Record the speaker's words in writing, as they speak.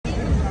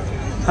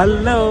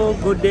Hello,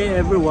 good day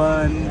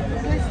everyone.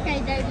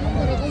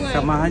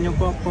 Samahan niyo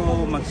po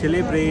ako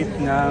mag-celebrate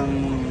ng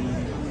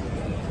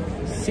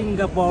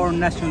Singapore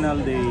National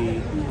Day.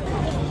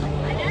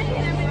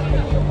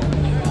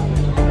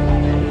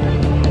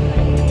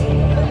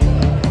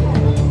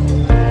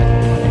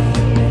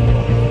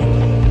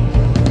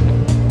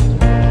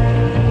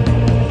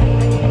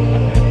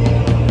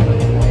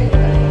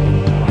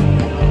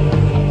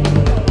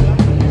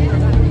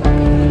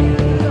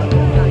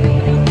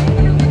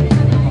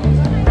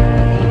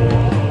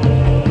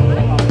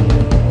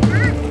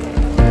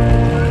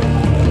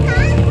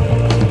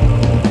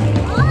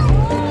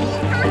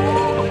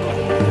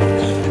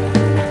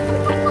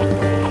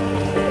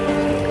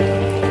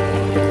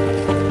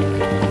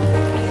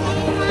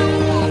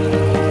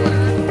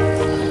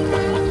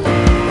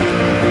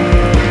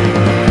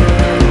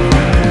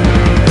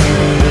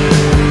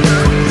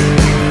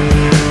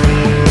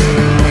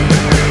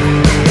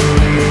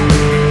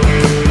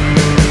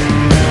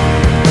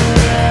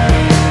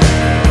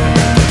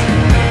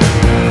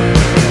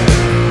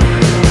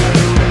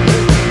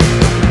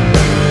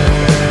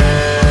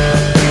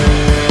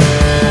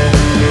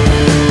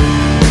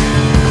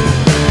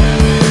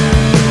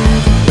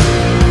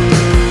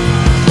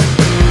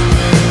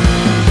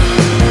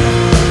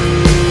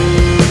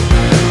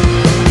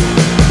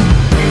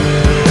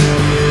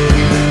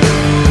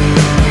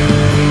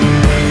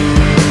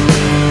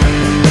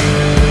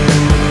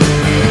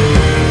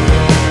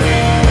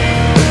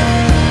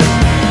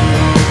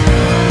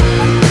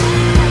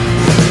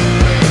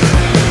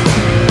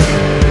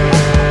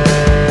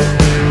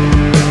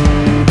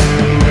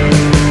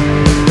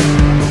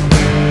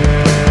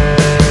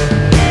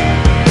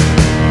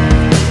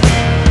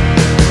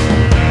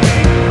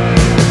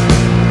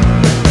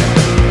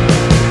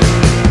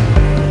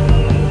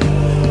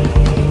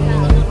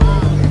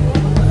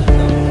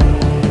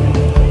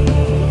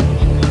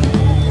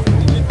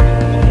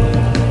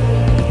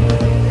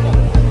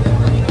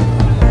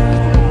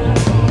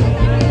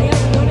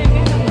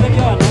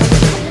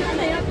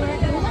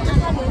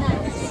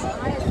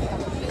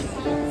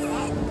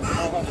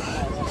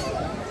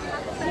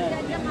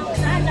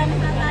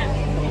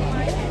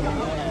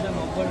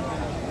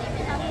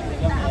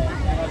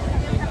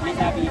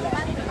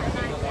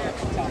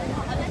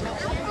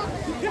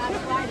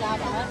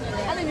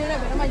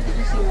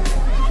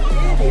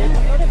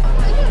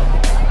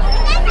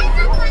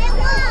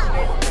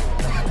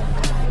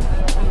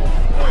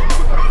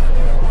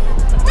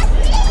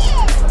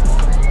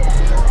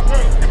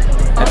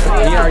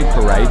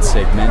 Parade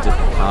segment at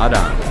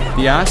Padang,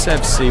 the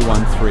RSAV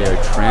C-130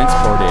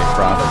 transport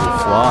aircraft will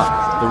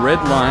fly. The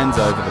red line's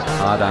over the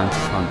Padang to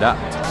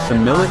conduct the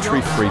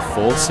military free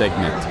fall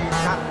segment.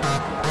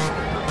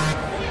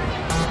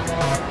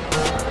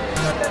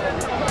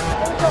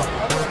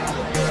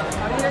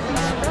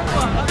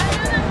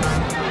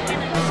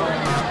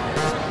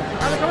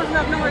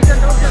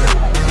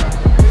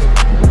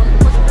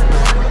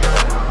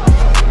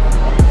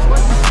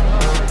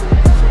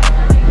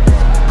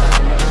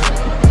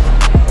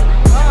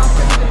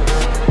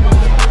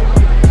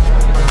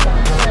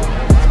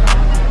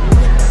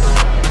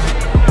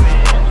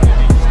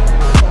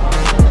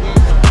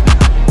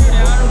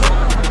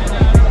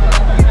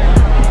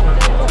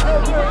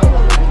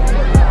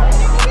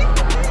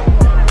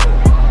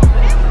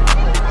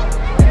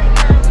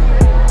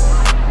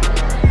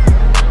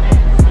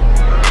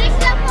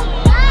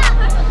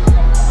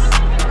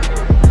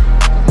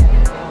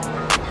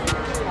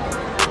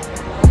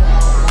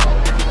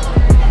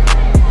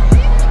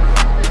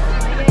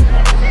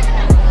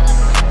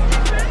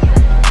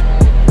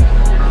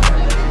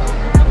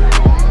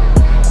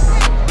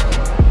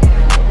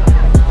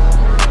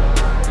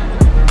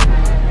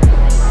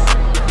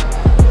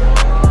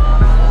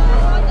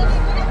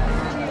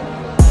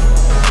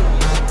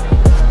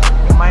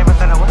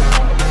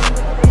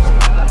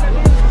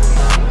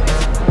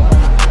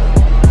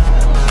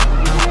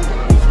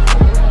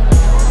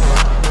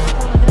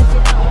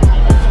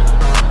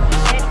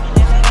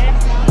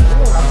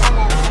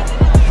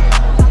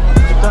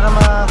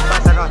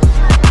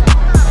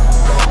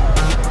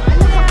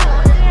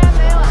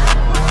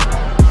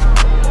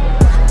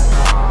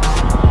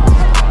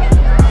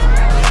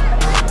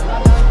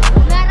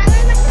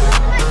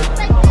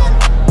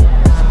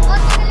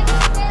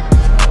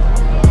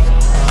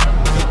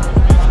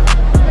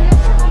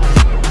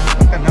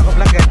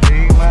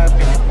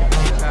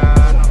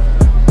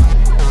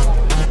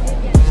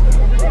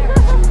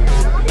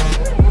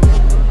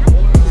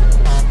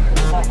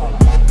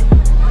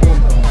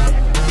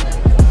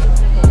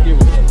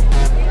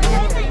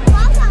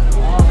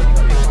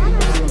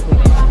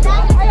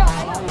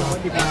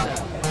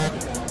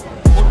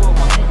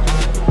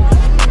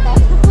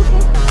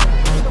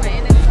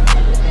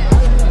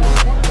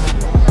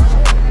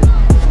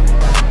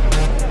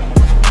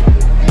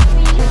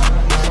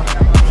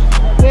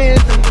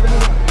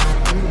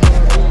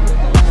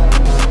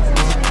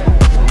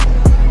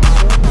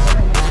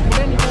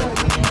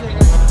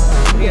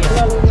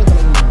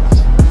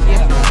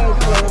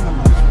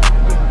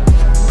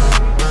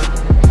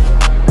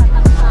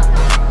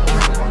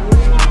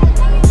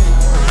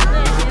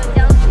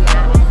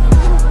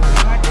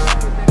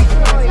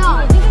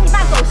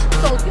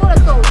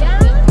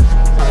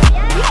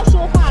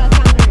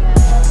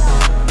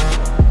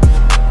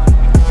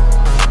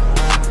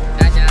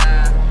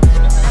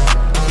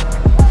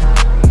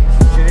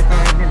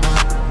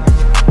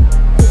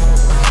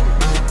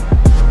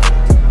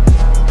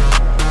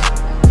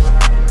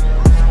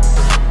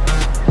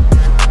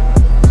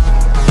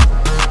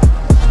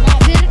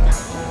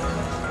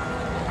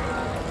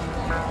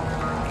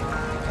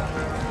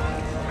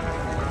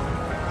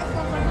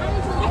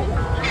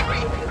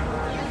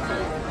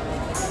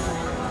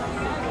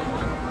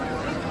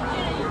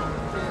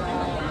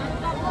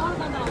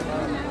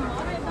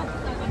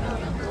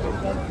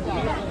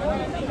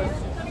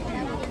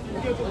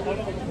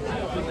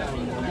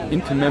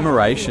 In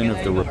commemoration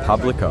of the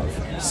Republic of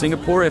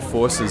Singapore Air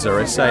Force's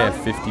RSAF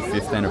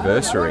 55th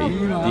anniversary,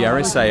 the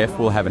RSAF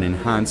will have an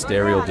enhanced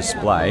aerial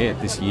display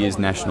at this year's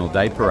National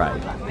Day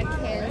Parade.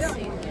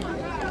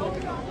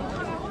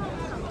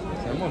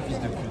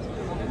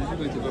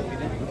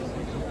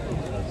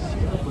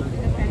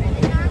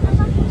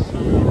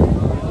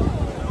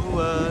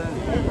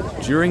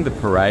 During the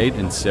parade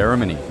and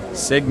ceremony,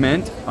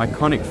 segment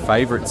iconic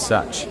favourites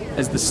such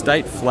as the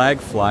state flag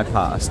fly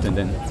past and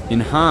an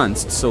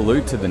enhanced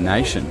salute to the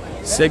nation.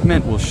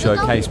 Segment will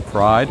showcase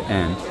pride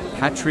and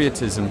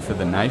patriotism for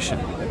the nation.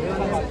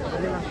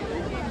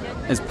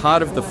 As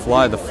part of the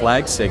Fly the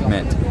Flag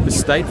segment, the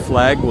state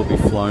flag will be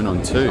flown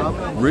on 2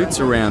 routes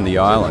around the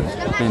island,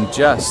 and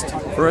just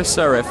for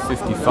SRF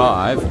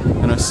 55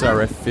 and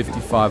SRF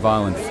 55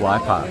 Island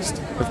flypast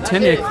of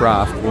 10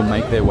 aircraft will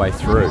make their way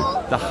through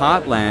the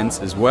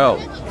heartlands as well.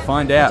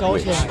 Find out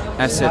which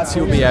assets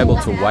you'll be able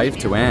to wave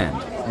to and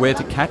where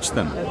to catch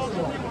them.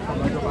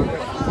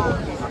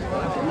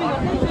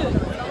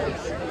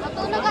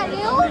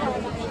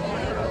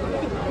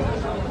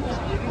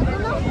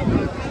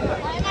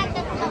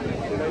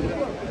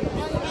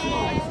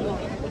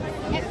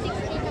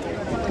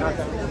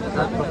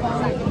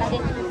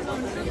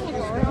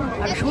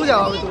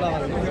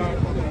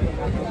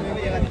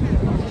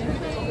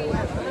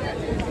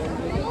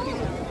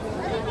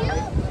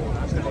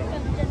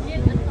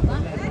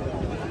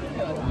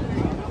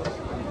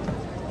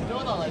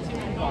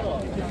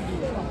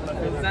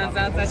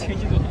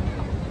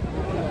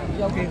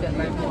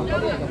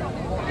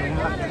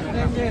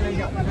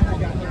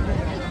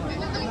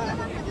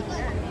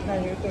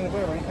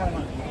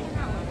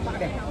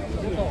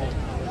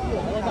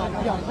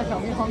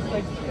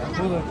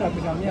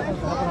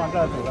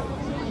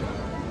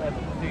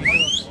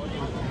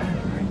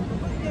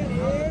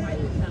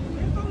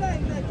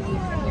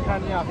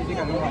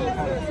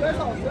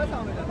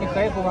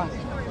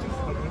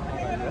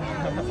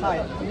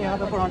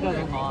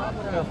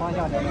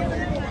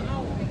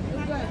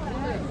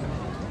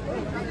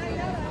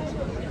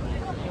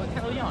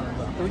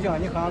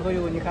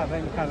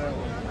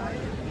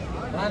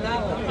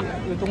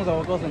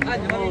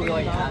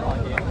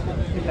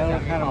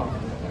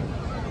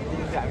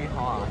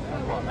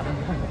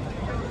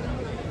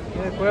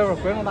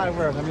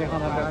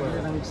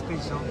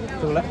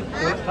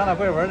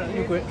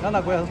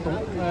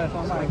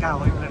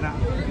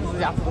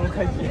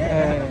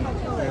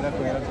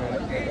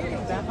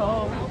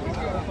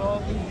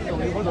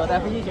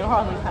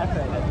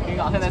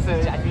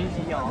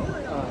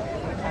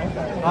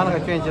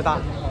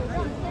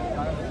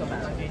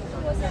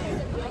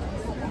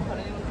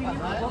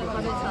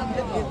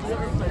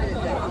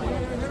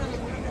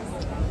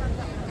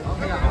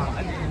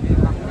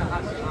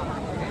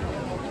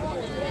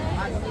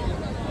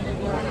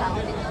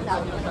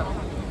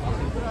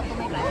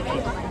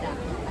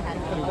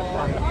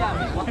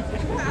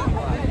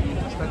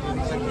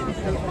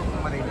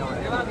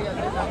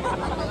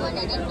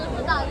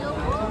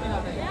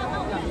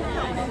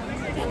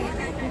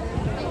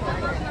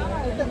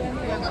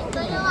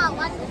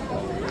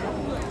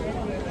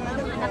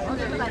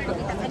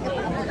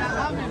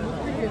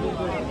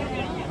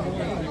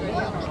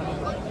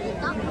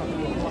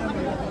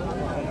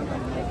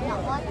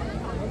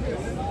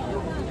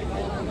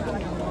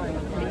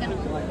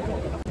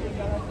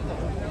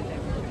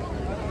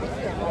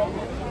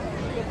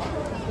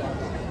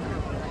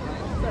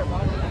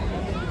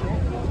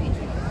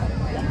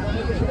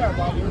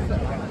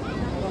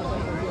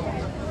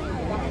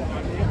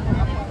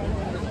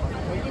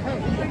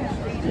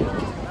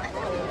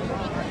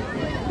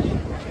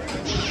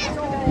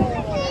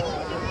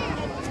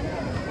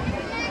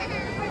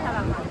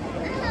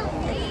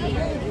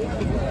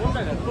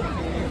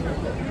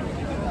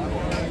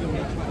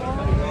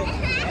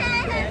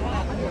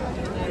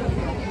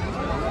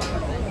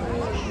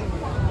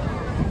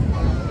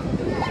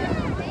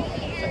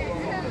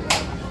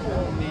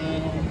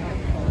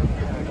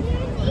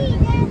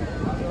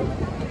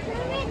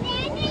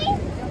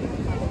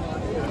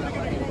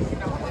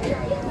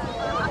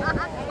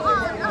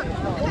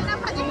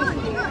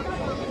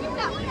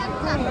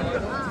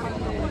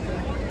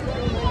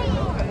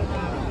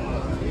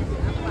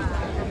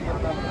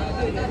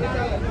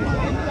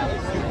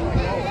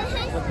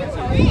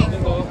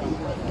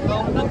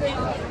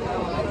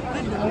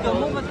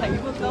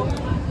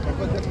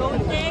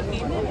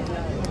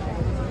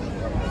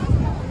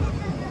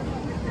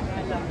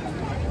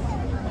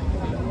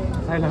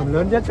 Sai lầm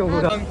lớn nhất trong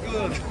cuộc đời.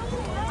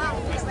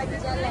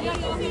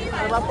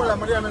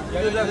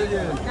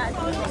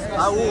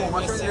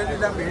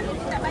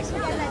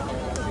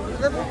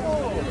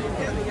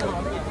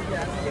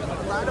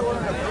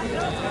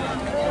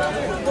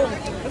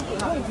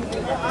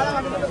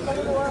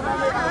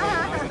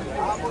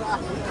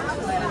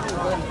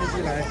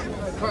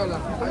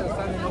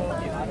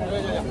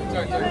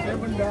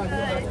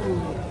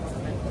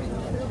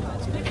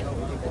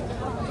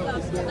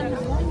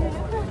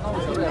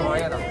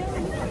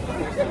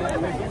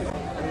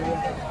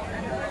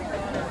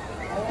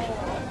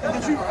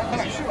 跑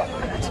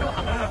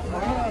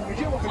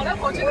来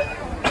跑去的，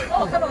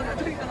哦，看到了，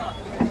这里看到了。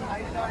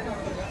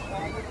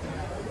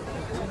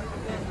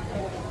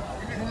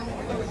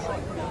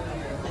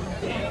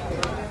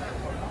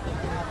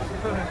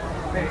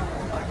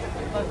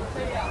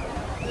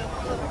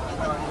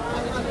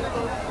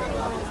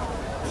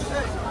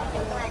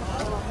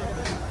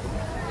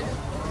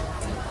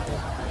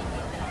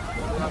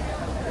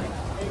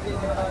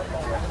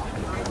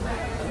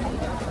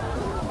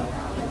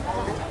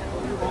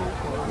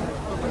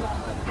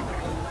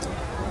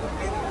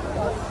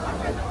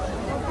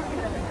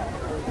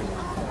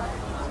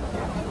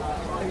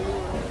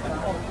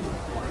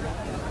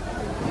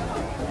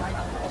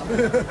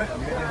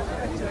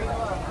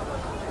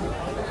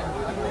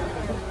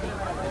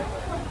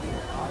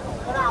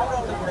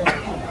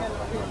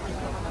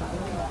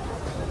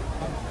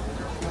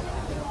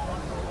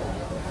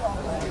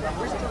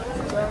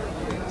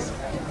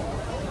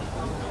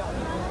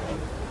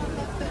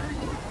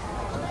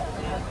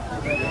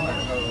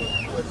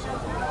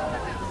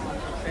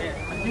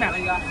你买了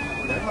一个？来，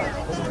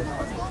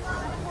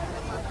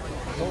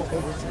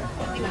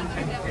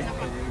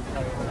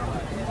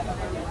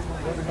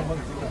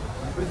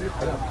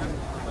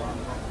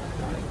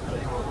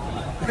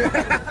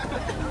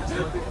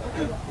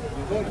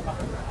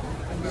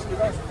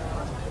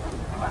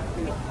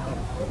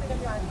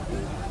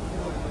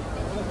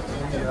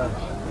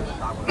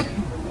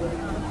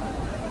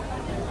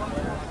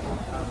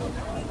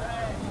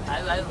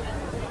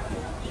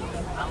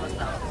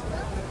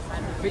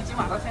飞机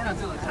码到天上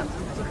就能看，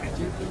这海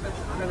军在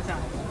爬在了下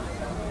面。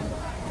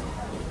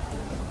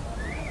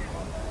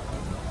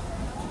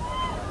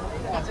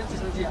哇，真直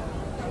升机啊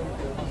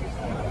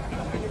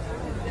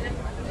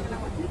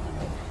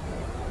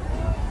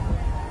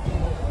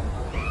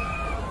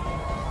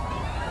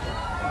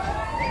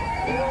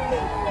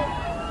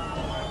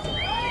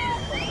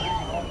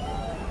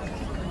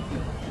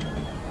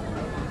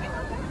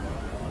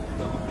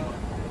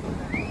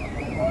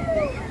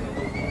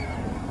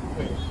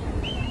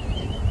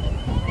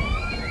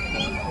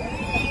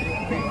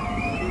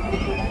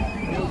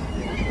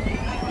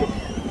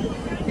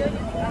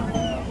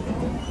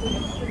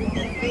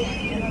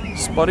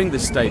！Spotting the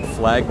state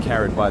flag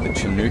carried by the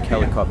Chinook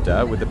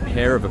helicopter with a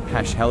pair of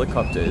Apache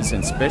helicopters,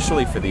 and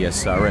specially for the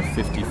SRF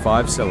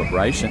 55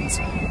 celebrations,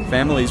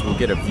 families will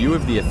get a view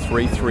of the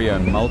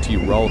A330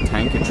 multi-role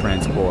tanker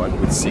transport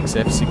with 6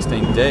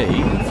 F-16D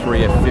and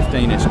 3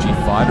 F-15SG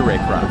fighter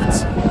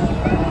aircrafts.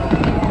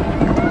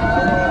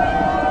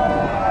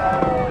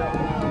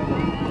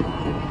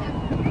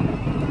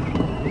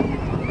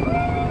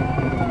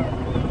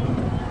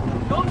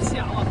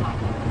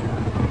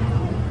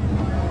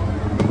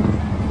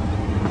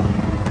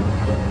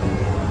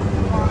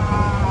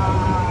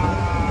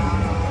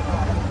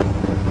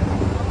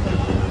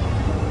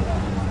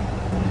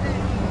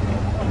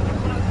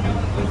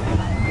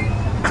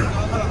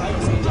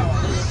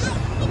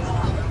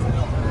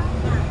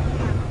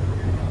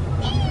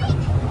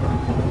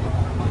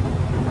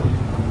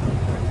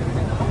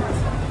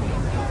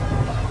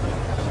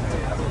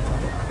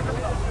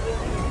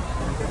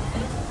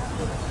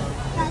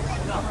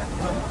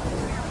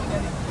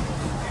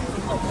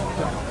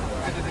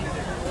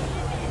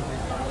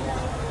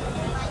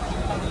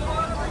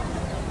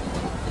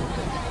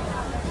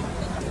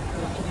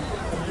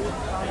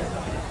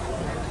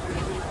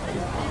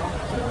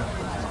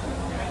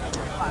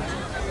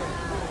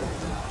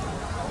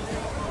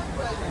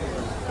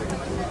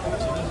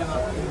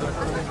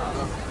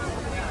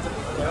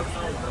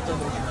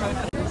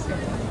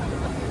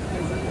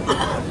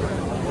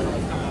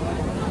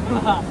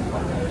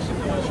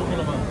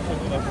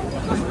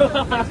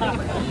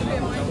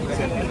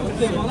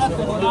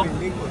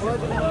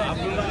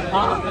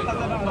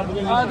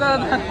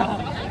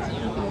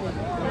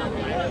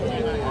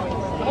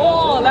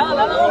哦，来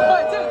了，哦，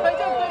这个可以，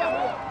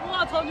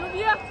哇操，牛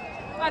逼！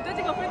哎，对，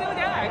这个飞得有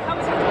点矮，看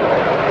不清楚。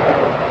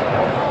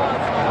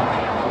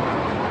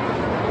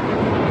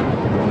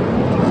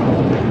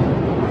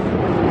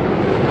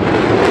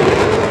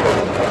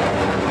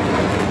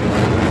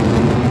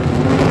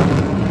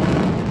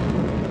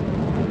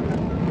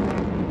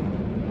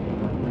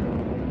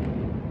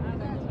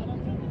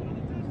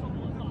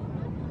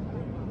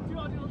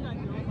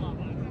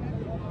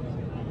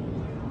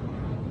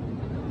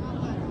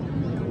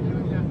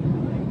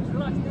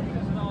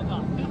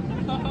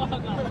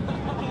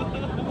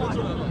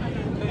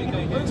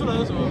分出来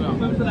的什么没有？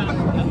分不出来，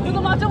真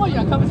的吗？这么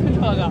远看不清楚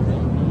了哥？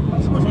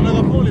是不是从那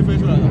个缝里飞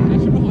出来的？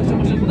是不是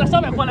从那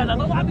上面过来的？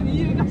他妈的，你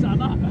以为干啥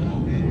呢？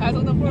还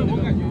从那缝里？我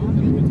感觉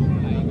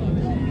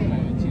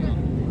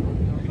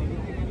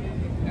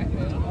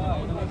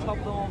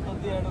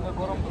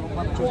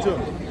就。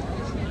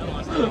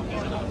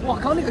哇，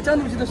刚那个战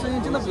斗机的声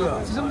音真的比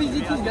直升飞机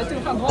听起来震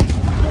撼多。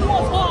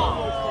我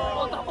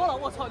操！我打爆了！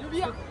我操，牛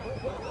逼！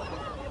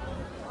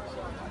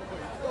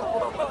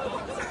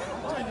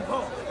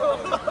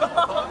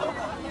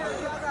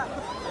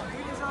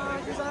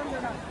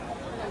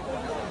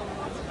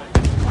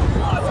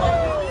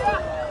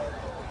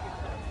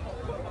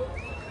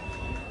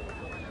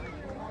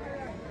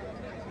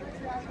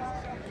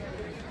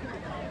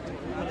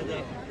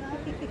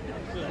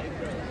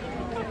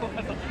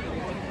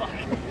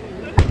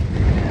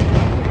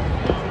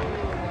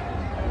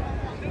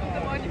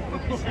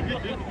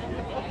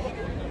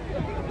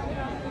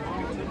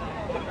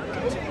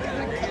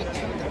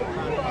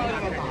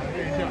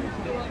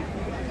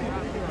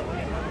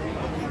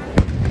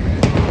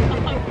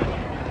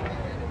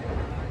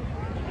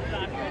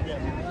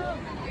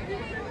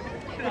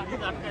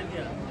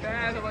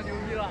太他妈牛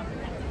逼了！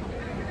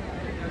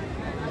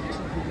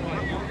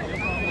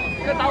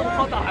这打5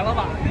号打了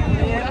吧？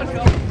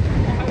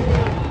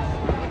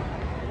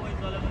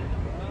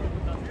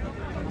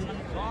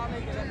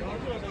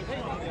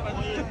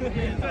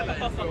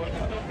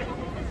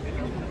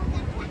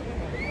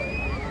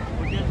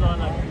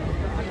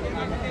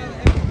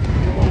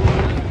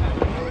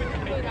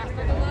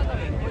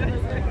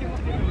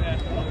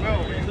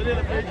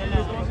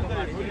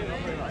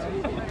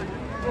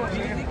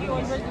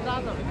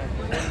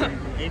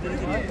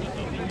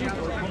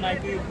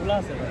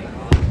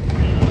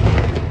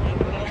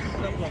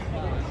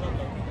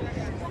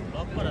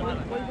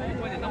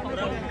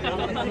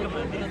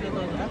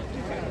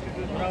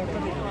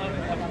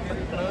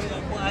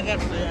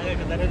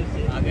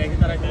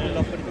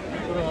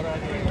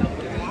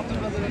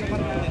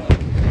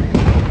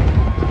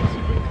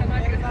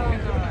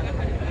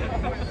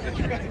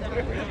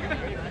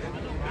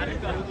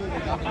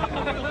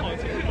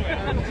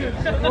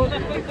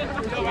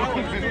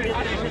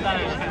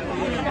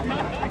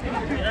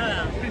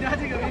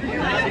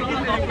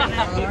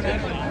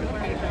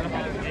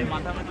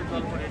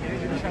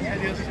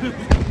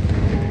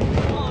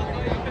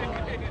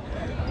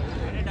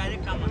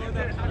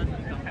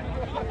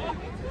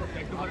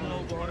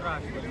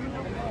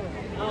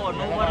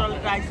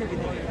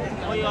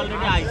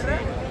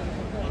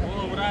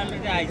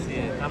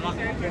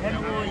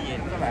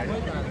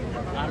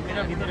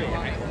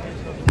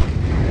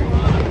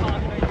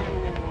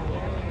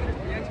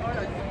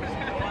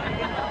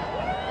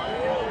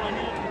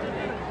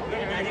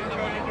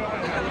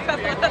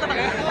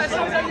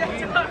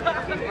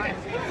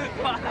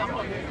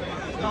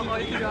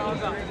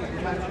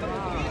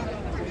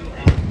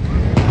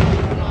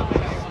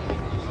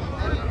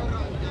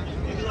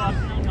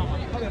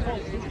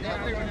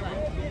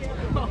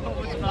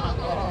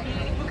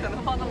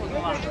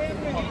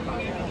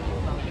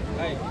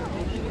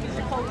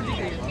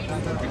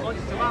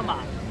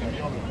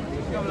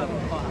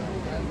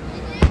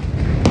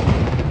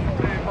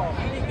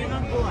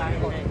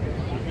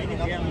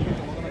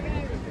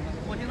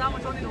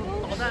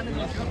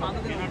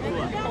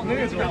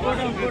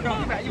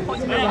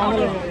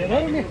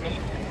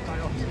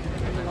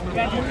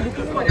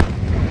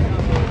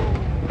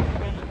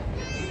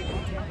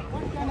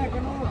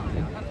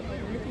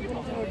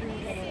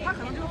他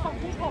可能就是放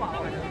空炮吧，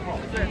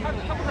对他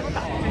不可能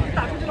打出去，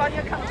打出去吧你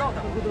也看得到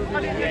的，他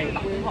连接就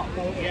打空炮。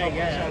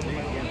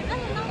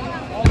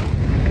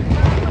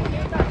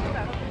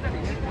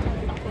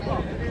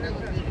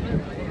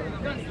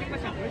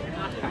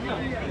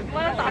妈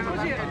的打出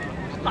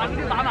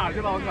去打哪儿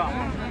去了？我靠！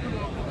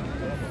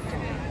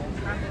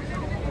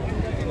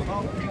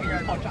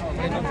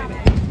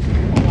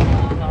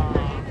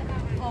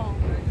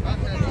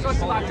说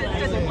实话，这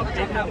我的状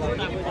态我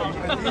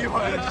第一会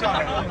儿下来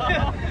了，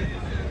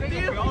第一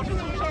号是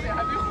从上面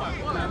还没缓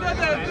过来。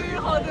对，第一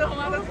号这他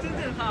妈的真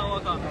震撼，我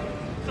靠！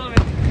上面。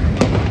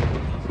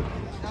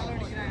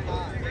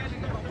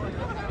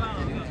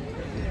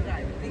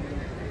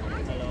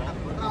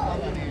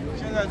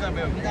现在再没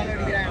有。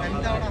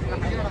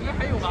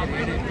还有吧？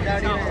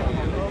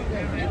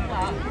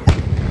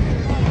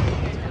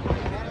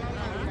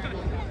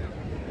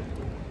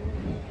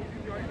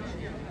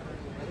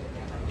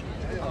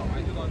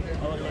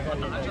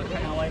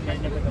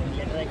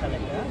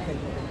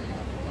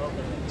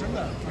真的，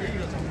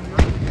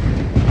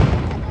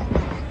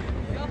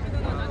要是真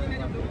的，咱今天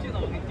就不用去了，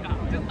我跟你讲，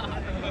真的。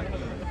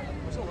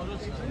不是我说，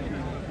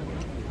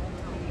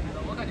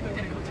我感觉有点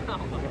这样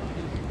吧。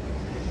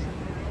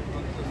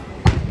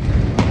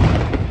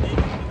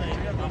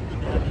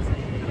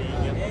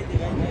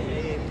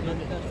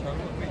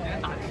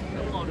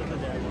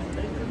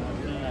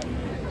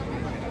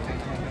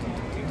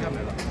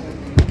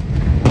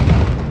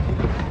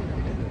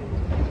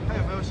还有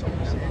没有手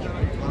谁在那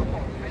里拉炮？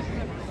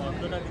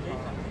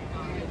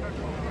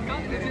刚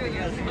才这个也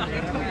是蛮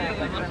特别的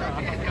嘛。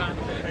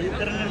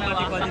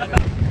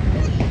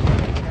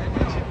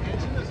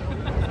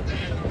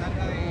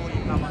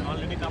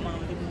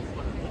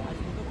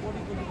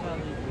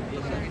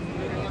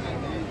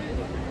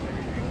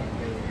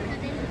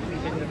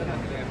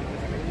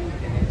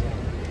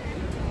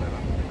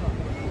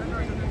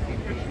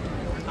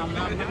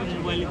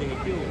मोबाइल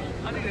देखियो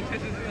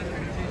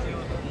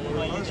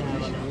मोबाइल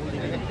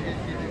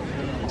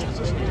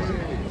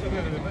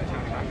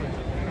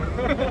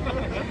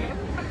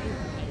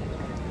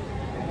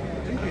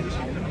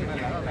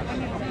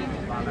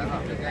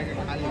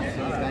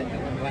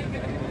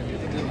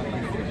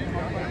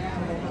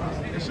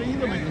声音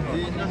都没问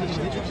题，但是实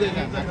际出现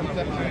在那个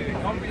在哪里？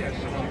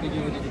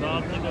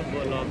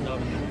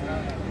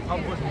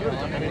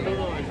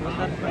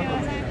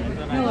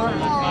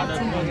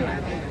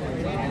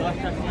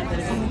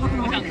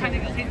我想看那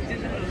个黑子健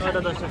身的，就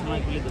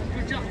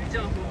这样这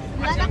样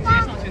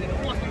上去那个，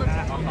我操，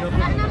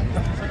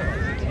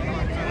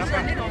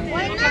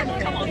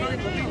看网上那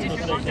种飞机学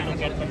长讲的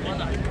很多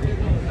的，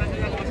但是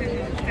我现在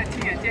在亲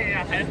眼见一下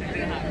还是很震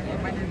撼。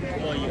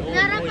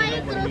Meron kayo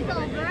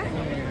crossover?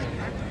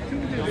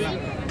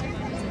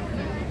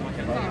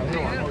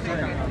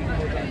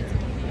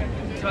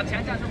 是吧？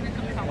前站上面特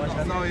别看不到。往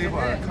前倒一会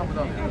儿看不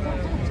到，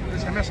这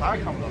前面啥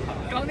也看不到。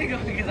刚那个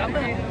给咱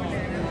们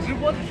直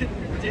播的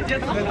姐姐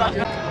他们。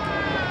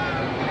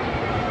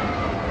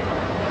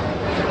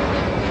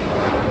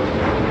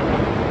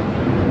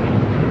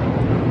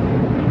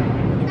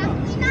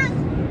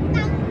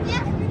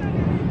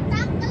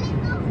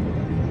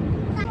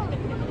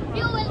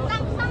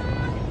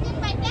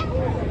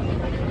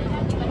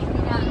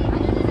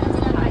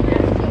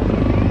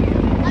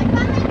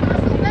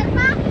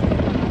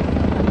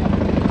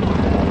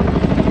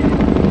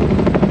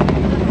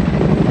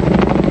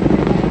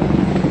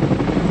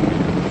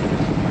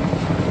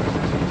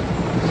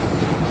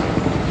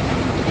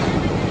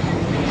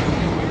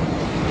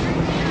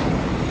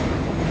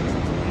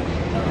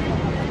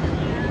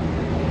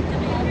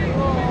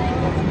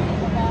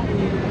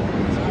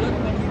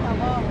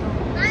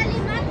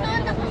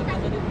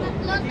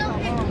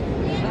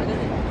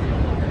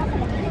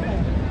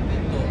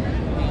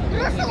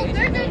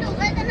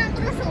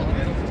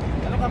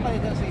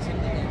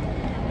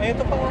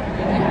Ito pa.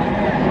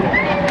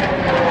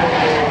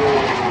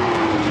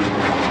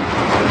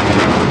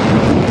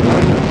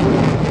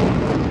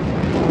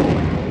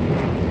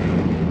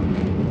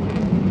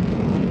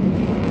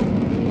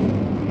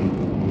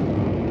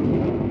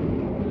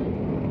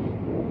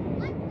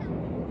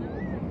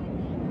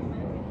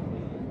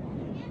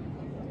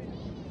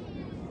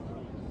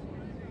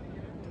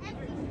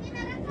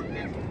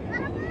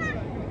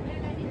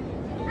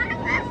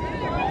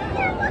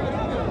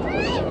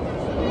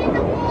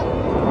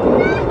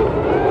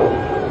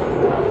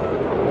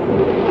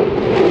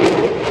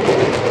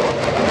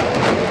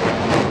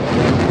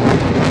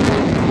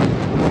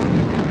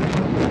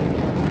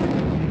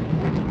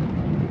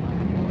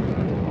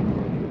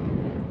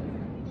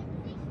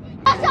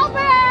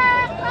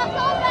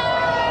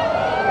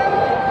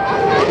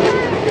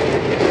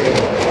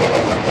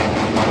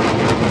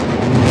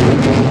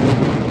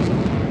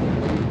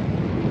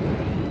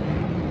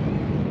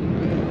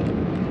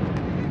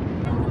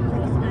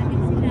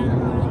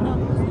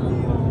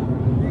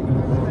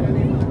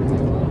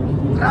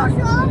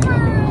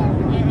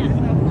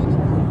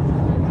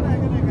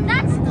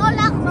 That's called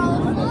a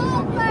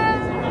crossover.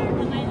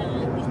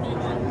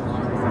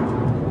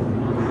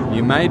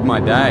 You made my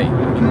day.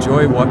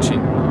 Enjoy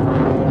watching.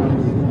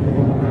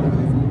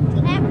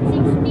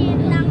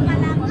 F-16 lang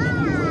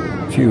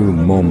talaga. Few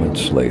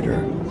moments later.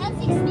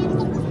 F-16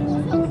 ko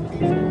puso.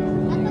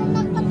 Atong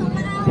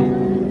nagpatumaw.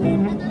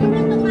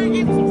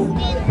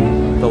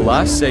 F-16. The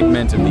last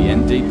segment of the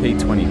NDP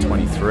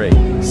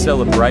 2023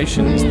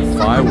 celebration is the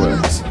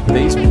fireworks.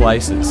 These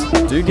places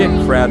do get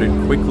crowded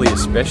quickly,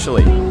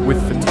 especially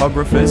with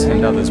photographers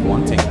and others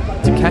wanting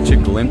to catch a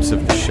glimpse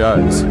of the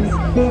shows.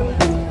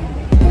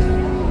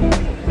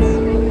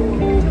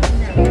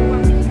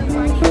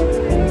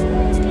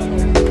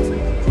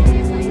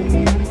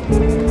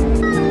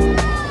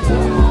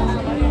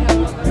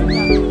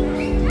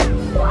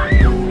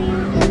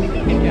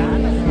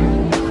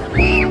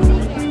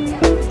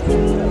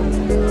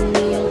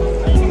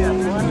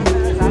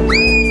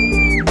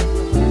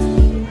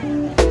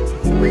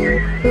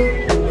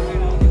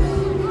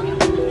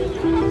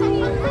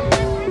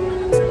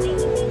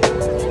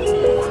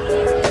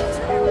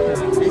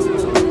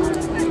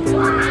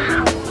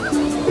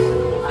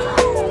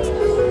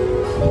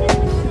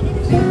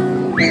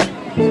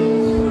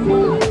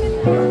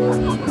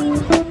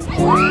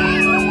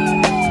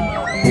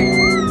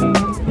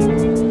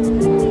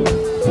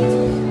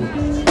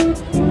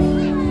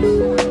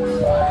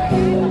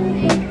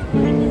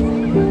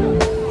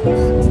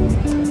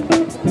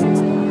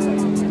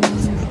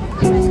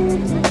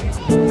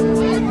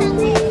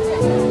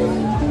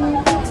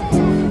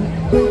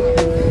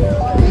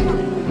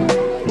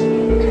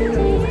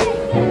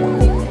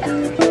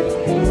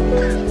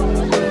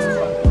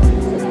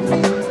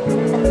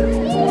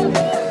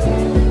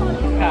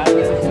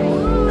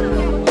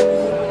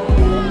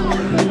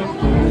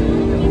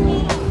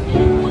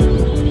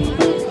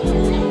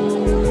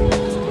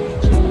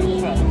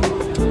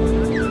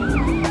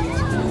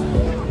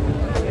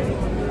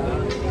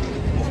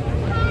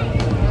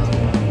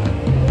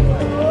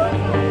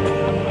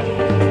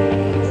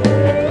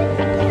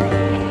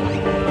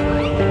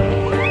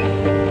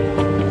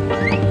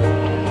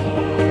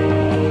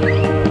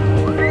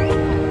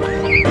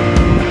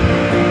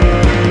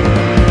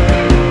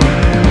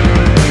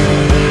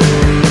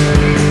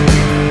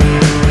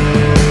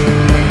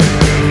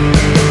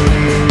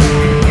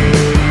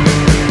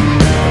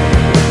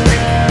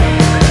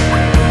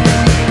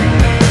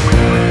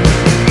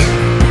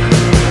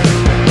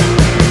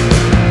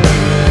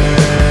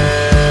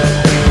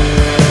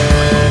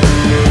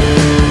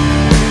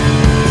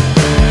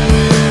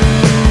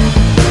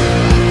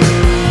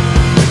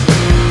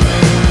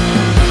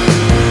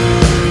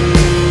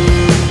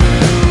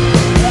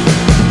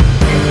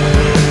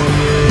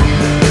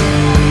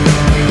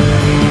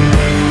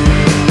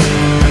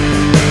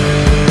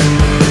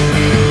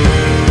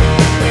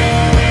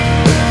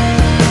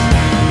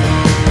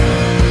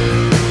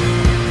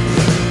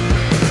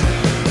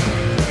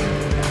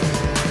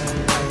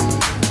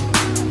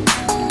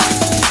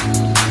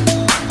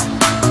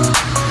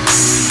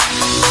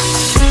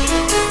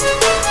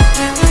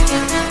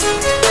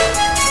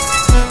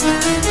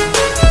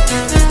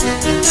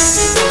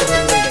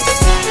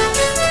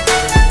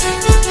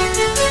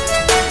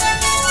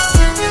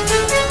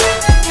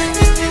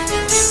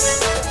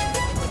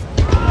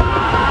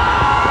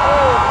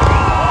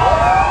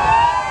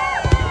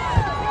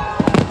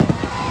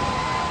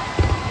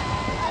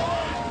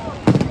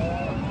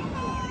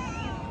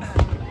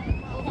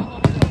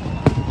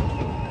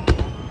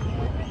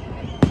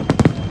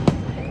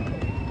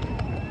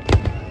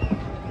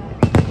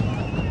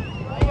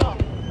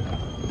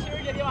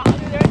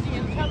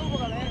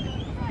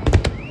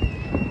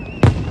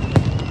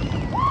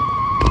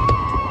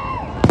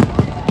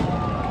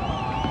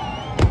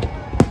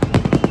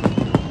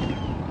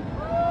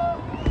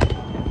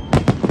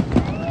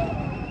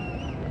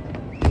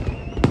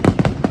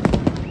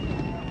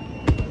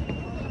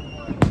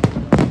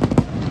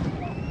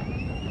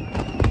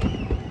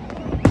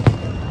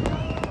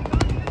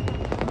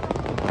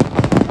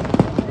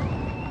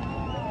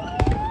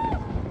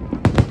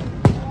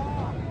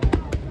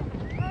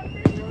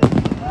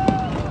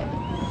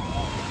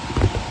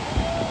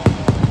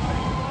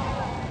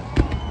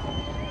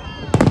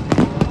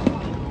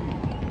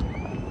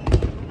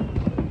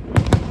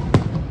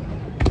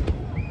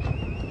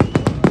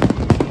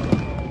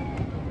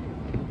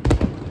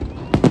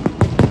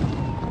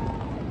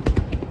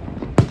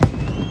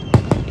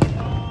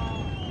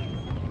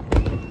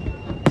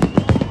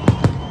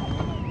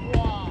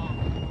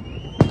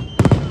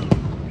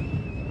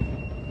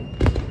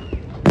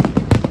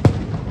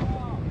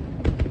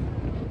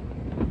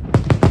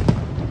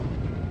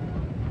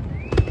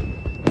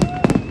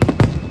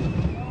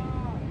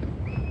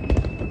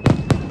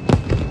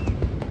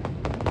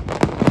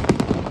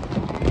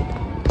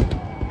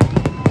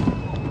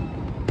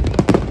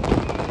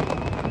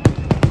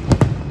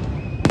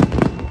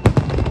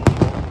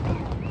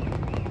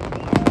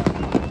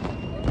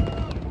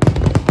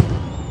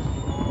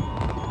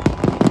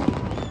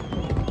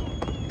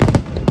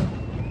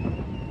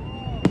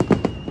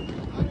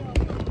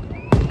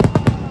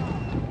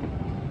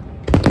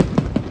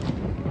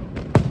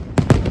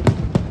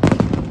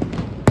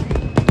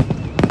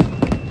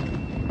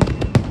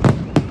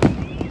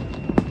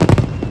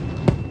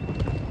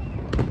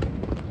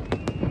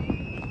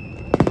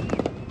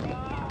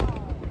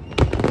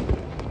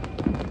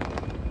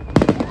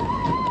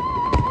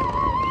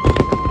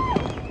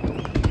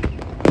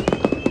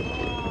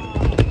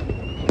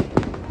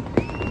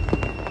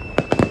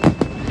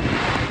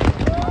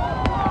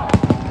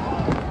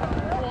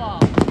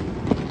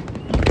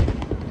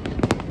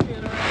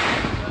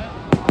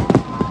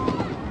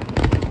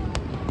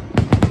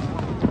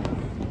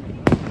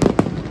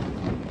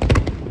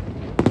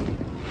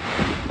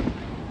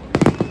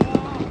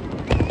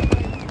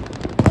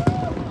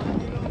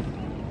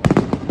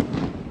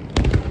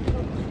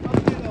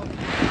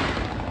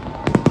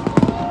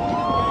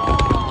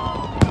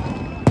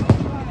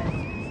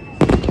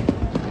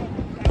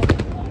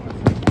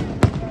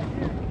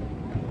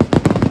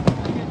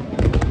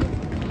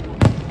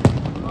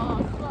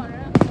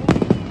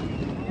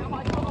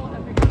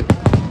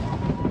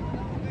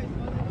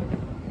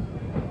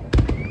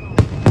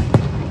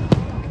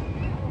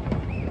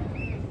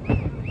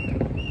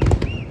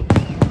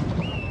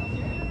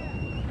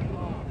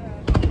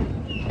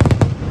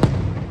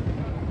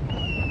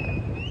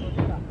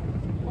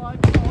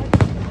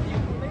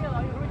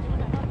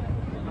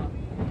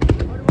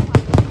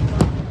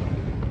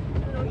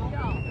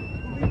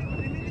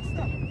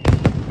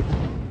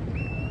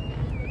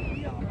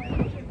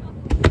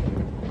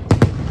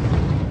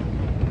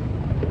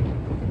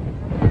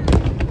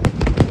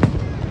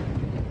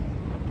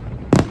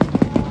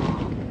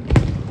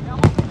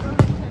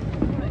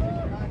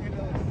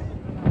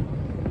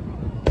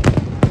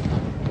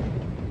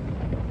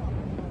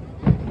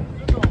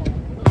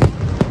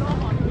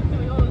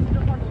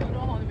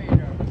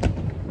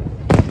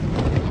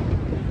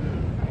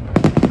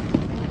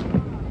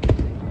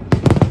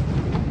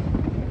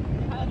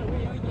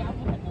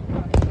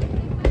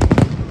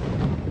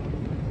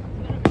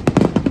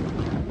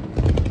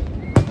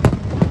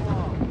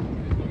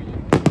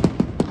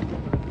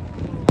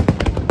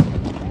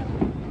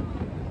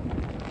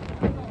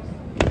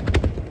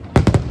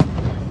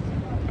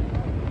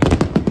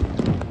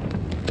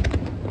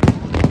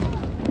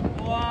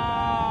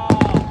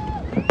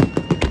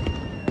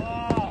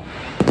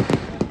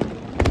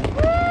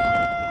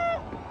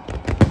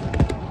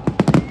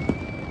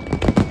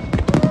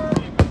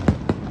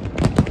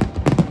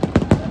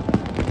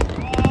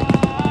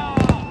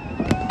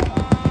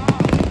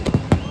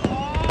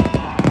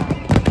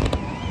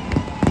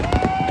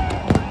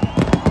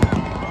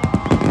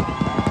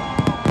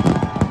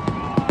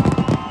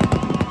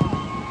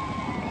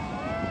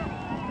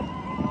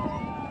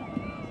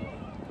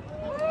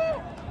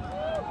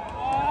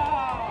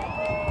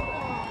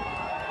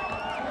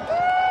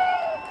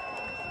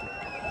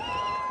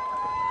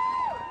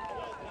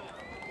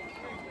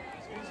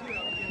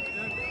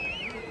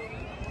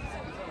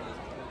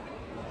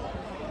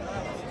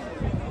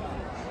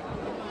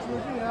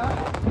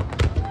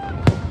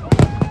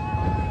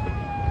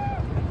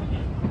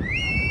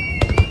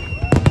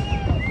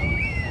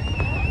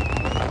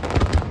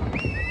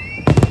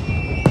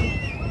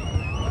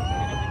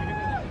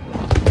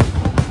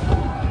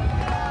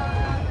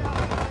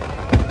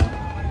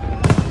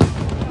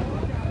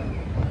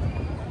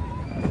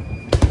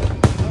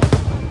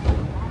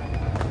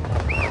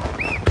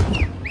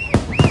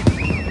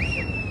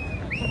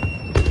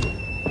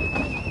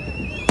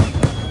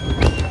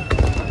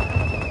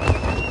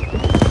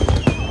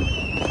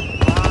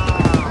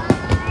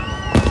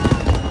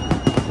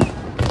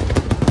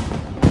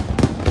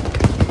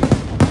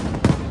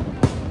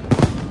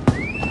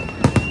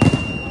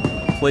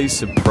 please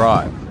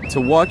subscribe to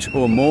watch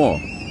or more.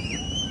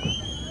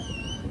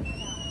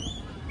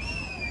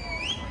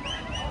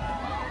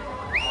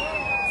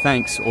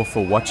 Thanks all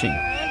for watching.